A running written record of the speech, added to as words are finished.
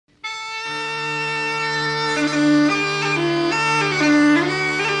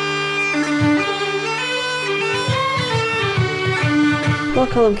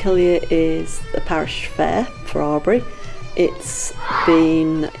Columb Killey is a parish fair for Arbory. It's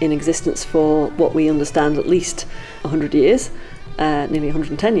been in existence for what we understand at least 100 years, nearly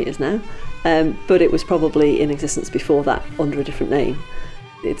 110 years now, but it was probably in existence before that under a different name.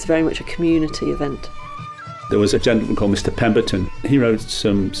 It's very much a community event. There was a gentleman called Mr. Pemberton. He wrote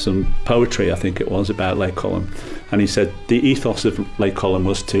some poetry, I think it was, about Laa Columb, and he said the ethos of Laa Columb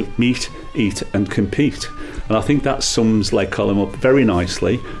was to meet, eat and compete. And I think that sums Laa Columb up very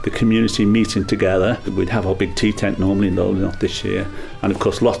nicely, the community meeting together. We'd have our big tea tent normally, though not this year, and of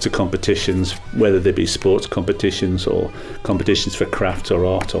course lots of competitions, whether they be sports competitions or competitions for crafts or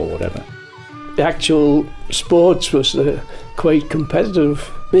art or whatever. The actual sports was quite competitive.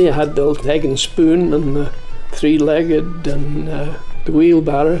 We had the old egg and spoon and the three-legged and the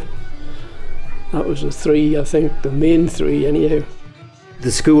wheelbarrow. That was the three, I think, the main three anyhow.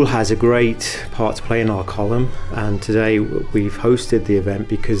 The school has a great part to play in Laa Columb, and today we've hosted the event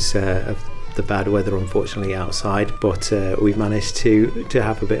because of the bad weather unfortunately outside, but we've managed to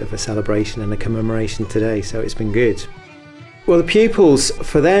have a bit of a celebration and a commemoration today, so it's been good. Well, the pupils,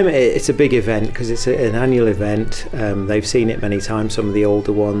 for them it's a big event because it's an annual event. They've seen it many times, some of the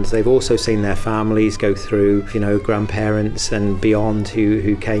older ones. They've also seen their families go through, you know, grandparents and beyond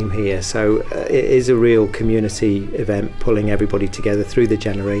who came here. So it is a real community event, pulling everybody together through the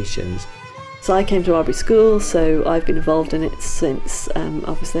generations. So I came to Arbory School, so I've been involved in it since,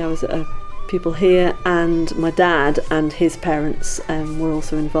 obviously I was a pupil here, and my dad and his parents were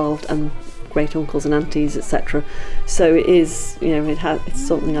also involved, and great uncles and aunties, etc. So it is, you know, it's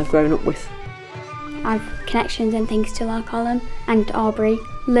something I've grown up with. I've connections and things to Laa Columb and Arbory.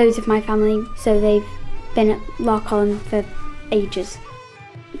 Loads of my family, so they've been at Laa Columb for ages.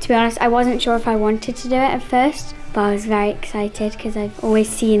 To be honest, I wasn't sure if I wanted to do it at first, but I was very excited because I've always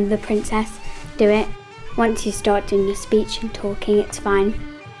seen the princess do it. Once you start doing the speech and talking, it's fine.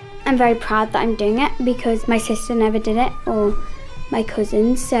 I'm very proud that I'm doing it because my sister never did it, or my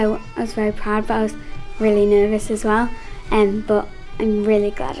cousins, so I was very proud, but I was really nervous as well, but I'm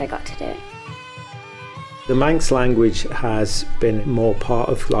really glad I got to do it. The Manx language has been more part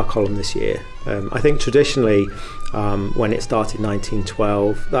of Laa Columb this year. I think traditionally, when it started in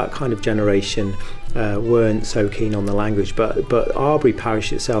 1912, that kind of generation weren't so keen on the language, but Arbory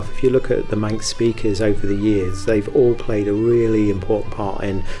Parish itself, if you look at the Manx speakers over the years, they've all played a really important part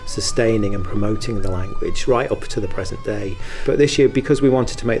in sustaining and promoting the language right up to the present day. But this year, because we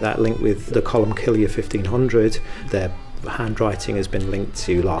wanted to make that link with the Columb Killey of 1500, their handwriting has been linked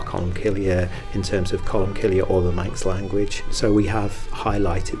to Laa Columb Killey in terms of Columb Killey or the Manx language. So we have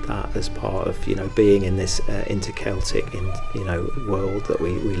highlighted that as part of, you know, being in this inter-Celtic, world that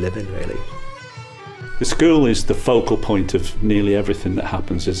we live in, really. The school is the focal point of nearly everything that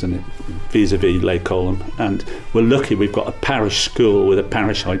happens, isn't it, vis-a-vis Laa Columb, and we're lucky we've got a parish school with a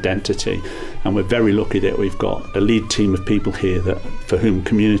parish identity, and we're very lucky that we've got a lead team of people here for whom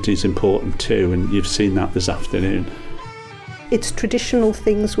community is important too, and you've seen that this afternoon. It's traditional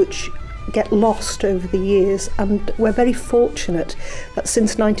things which get lost over the years, and we're very fortunate that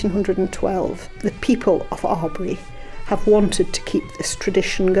since 1912 the people of Arbory have wanted to keep this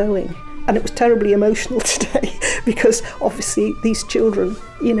tradition going. And it was terribly emotional today because obviously these children,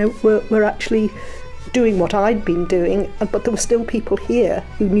 you know, were actually doing what I'd been doing, but there were still people here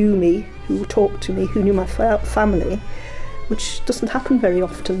who knew me, who talked to me, who knew my family, which doesn't happen very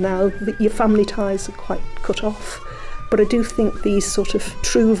often now. Your family ties are quite cut off. But I do think these sort of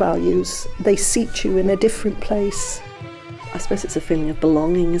true values, they seat you in a different place. I suppose it's a feeling of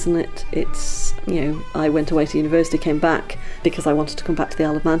belonging, isn't it? It's, you know, I went away to university, came back because I wanted to come back to the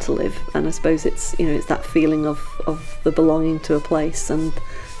Isle of Man to live, and I suppose it's, you know, it's that feeling of the belonging to a place and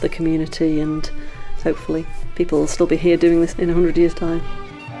the community, and hopefully people will still be here doing this in 100 years' time.